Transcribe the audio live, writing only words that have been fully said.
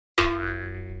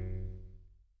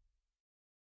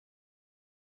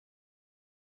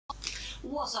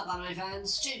What's up, anime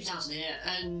fans? James Townsend here,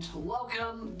 and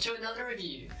welcome to another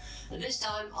review. This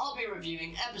time, I'll be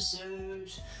reviewing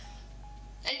episode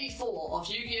 84 of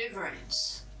Yugioh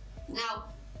VRAINS. Now,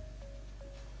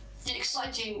 the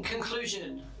exciting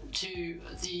conclusion to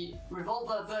the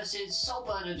revolver versus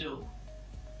soulburner duel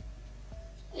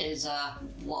is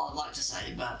what I'd like to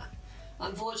say, but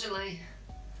unfortunately,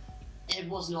 it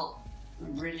was not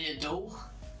really a duel,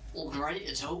 or great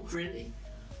at all, really.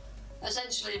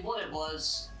 Essentially, what it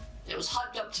was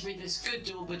hyped up to be this good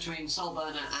duel between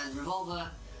soulburner and revolver,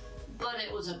 but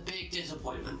it was a big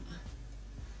disappointment.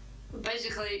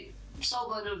 Basically,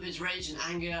 soulburner, with his rage and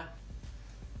anger,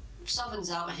 summons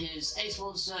out his ace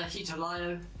monster,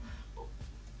 Hitolayo,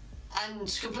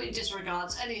 and completely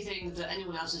disregards anything that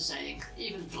anyone else is saying,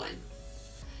 even Flame.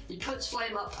 He puts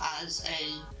Flame up as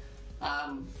a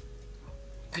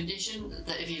condition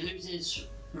that if he loses,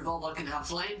 revolver can have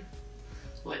Flame,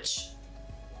 which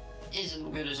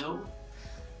isn't good at all.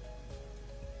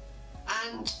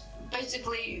 And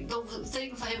basically, the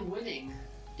thing for him winning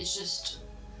is just,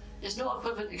 it's not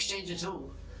equivalent exchange at all.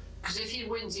 Because if he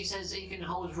wins, he says that he can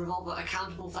hold revolver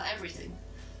accountable for everything.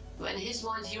 But in his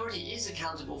mind, he already is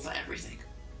accountable for everything.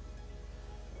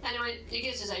 Anyway, he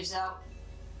gets his ace out,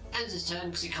 ends his turn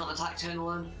because he can't attack turn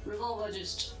 1. Revolver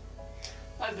just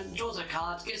draws a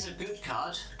card, gets a good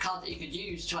card, a card that he could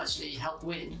use to actually help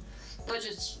win, but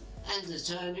just ends his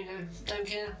turn, don't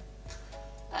care.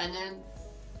 And then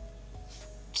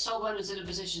soulburner's in a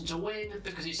position to win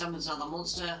because he summons another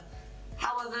monster.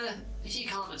 However, he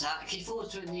can't attack, he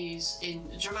falls to his knees in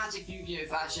dramatic Yu-Gi-Oh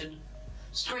fashion,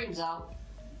 screams out,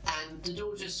 and the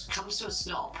duel just comes to a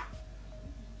stop.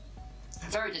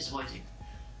 Very disappointing.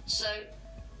 So,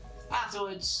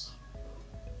 afterwards,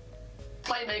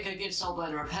 Playmaker gives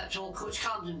soulburner a pep talk, which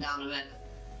calms him down a bit,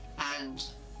 and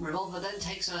revolver then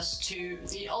takes us to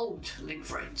the old Link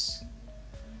VRAINS.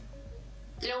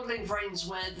 The old Link VRAINS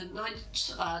where the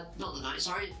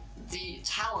the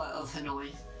tower of Hanoi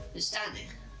is standing.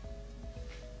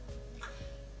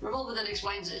 Revolver then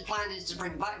explains that his plan is to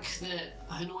bring back the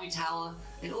Hanoi tower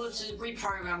in order to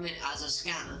reprogram it as a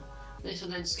scanner. This will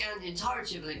then scan the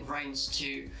entirety of Link VRAINS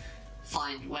to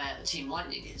find where Team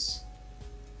Lightning is.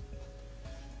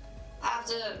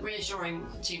 After reassuring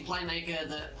Team Playmaker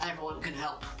that everyone can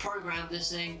help program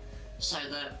this thing so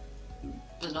that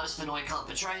the Knights of Hanoi can't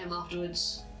betray him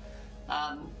afterwards,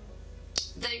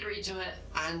 they agree to it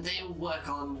and they all work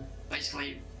on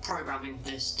basically programming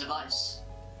this device.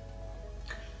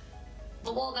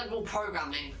 But while they're all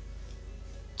programming,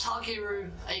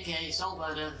 Takeru, aka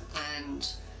Soulburner, and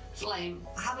Flame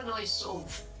have a nice sort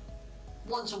of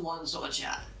one-to-one sort of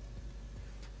chat.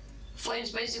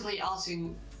 Flame's basically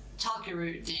asking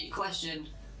Takeru the question,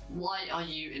 why are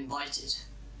you invited?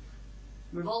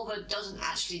 Revolver doesn't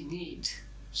actually need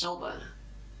soulburner.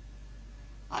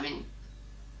 I mean,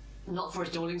 not for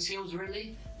his dueling skills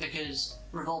really, because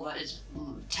Revolver is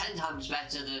 10 times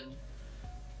better than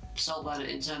soulburner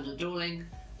in terms of dueling,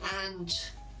 and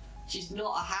she's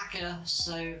not a hacker,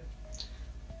 so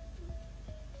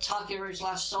Takeru /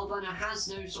 soulburner has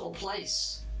no sort of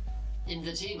place in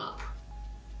the team up.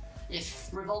 If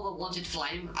Revolver wanted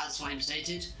Flame, as Flame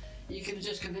stated, you could have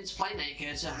just convinced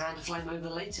Playmaker to hand Flame over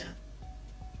later.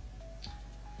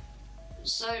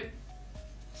 So,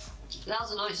 that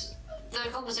was a nice... The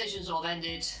conversation sort of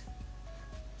ended,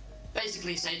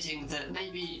 basically stating that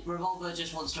maybe Revolver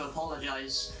just wants to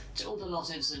apologise to all the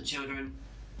lost innocent children,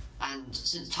 and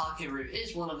since Takeru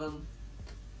is one of them,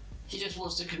 he just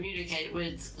wants to communicate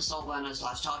with Soulburner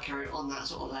 / Takeru on that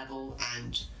sort of level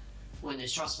and win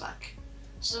his trust back.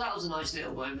 So that was a nice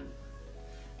little moment.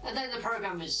 And then the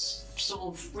program is sort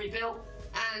of rebuilt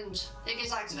and it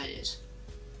gets activated.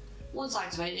 Once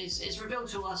activated, it's revealed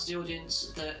to us, the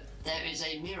audience, that there is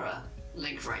a mirror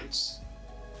Link VRAINS.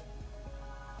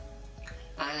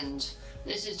 And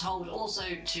this is told also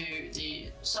to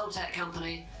the Soul Tech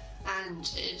company, and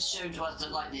it's shown to us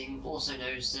that Lightning also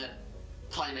knows that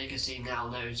Playmaker's team now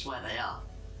knows where they are.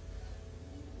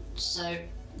 So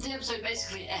the episode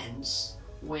basically ends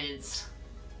with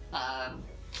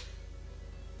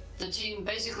the team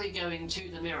basically going to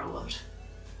the mirror world.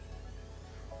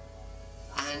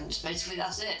 And basically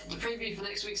that's it. The preview for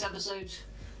next week's episode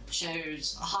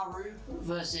shows Haru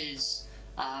versus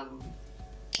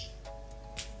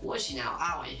what is she now?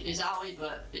 Aoi. It's Aoi,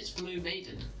 but it's Blue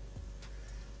Maiden.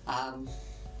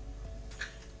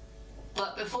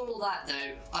 But before all that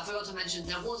though, I forgot to mention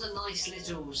there was a nice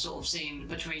little sort of scene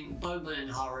between Bowman and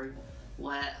Haru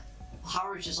where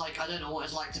Haru's just like, I don't know what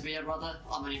it's like to be a brother,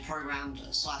 I'm only programmed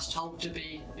 / told to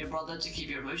be your brother to keep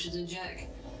your emotions in check.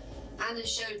 And it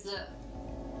showed that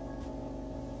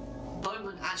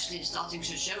Bowman actually is starting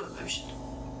to show emotion.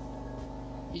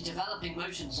 He's developing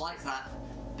emotions like that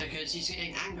because he's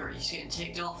getting angry, he's getting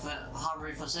ticked off at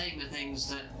Haru for saying the things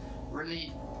that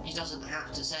really he doesn't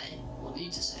have to say or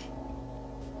need to say.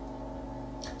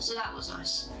 So that was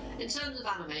nice. In terms of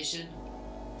animation,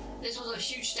 this was a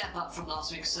huge step up from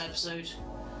last week's episode.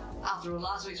 After all,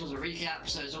 last week's was a recap,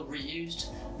 so it's all reused.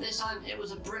 This time it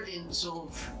was a brilliant sort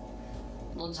of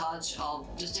montage of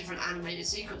just different animated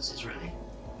sequences, really.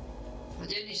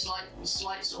 The only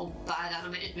slight sort of bad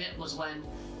animated bit was when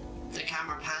the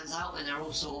camera pans out and they're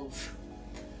all sort of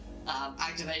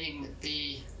activating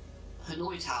the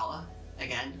Hanoi Tower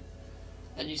again,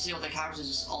 and you see all the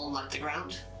characters on like the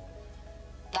ground.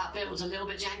 That bit was a little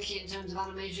bit janky in terms of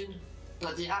animation,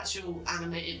 but the actual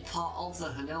animated part of the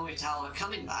Hanoi Tower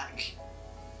coming back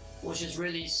was just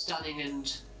really stunning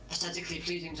and aesthetically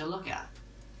pleasing to look at,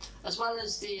 as well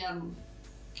as the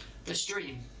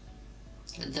stream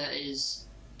that is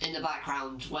in the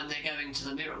background when they're going to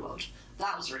the mirror world.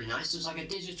 That was really nice. It was like a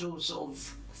digital sort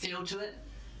of feel to it,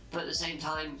 but at the same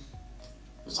time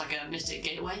it was like a mystic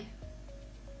gateway.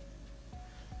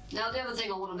 Now the other thing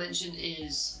I want to mention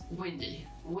is Windy.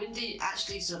 Windy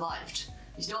actually survived.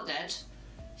 He's not dead.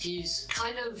 He's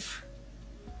kind of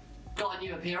got a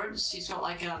new appearance. He's got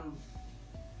like a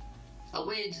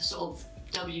weird sort of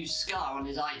W scar on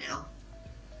his eye now.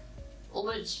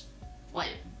 Almost,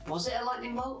 wait, was it a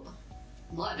lightning bolt?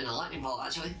 Might have been a lightning bolt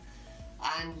actually.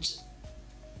 And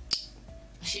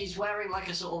she's wearing like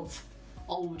a sort of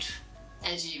old,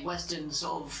 edgy western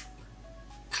sort of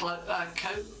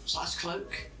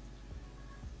coat/cloak,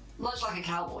 much like a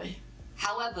cowboy.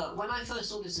 However, when I first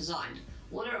saw this design,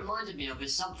 what it reminded me of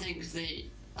is something the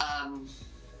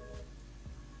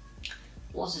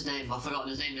what's his name? I've forgotten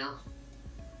his name now.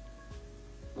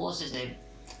 What's his name?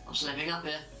 I'm slipping up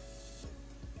here.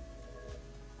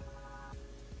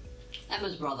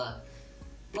 Emma's brother,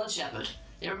 Blood Shepherd.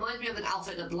 It reminds me of an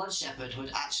outfit that Blood Shepherd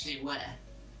would actually wear.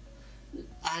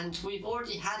 And we've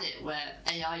already had it where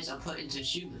AIs are put into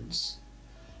humans.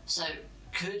 So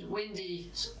could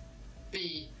Windy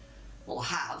be, or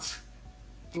have,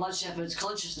 Blood Shepherd's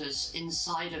consciousness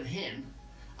inside of him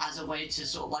as a way to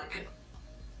sort of like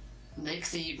make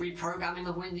the reprogramming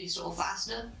of Windy sort of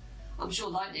faster? I'm sure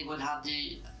Lightning would have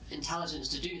the intelligence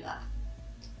to do that.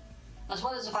 As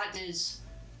well as the fact is,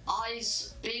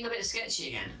 Eyes being a bit sketchy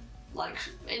again. Like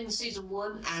in season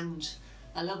 1 and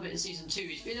a little bit in season 2,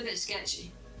 he's been a bit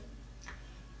sketchy.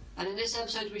 And in this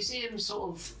episode we see him sort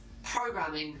of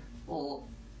programming or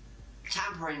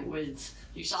tampering with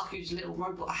Yusaku's little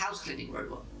robot, house cleaning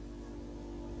robot.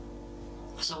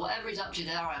 So whatever he's up to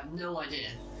there, I have no idea.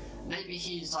 Maybe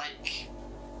he's like,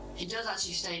 he does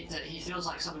actually state that he feels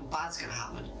like something bad's gonna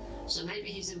happen. So maybe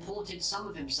he's imported some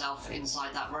of himself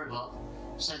inside that robot,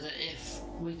 so that if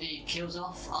Windy kills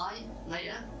off Eye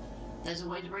later, there's a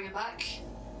way to bring him back.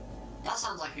 That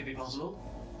sounds like it could be possible.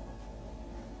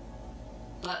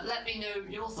 But let me know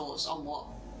your thoughts on what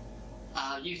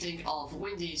you think of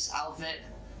Windy's outfit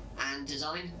and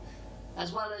design,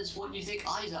 as well as what you think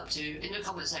Eye's up to in the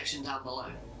comment section down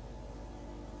below.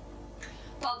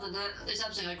 But other than that, this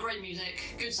episode had great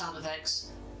music, good sound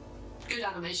effects, good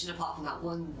animation apart from that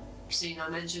one scene I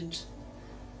mentioned,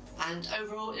 and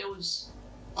overall it was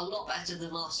a lot better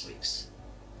than last week's.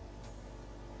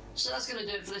 So that's going to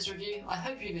do it for this review. I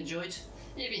hope you've enjoyed.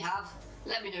 If you have,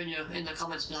 let me know in the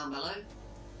comments down below.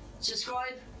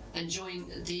 Subscribe and join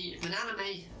the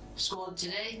Bananame squad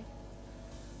today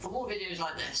for more videos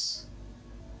like this.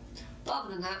 But other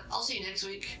than that, I'll see you next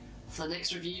week for the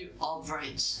next review of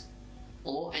VRAINS,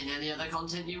 or in any other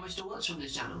content you wish to watch from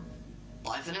this channel.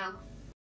 Bye for now.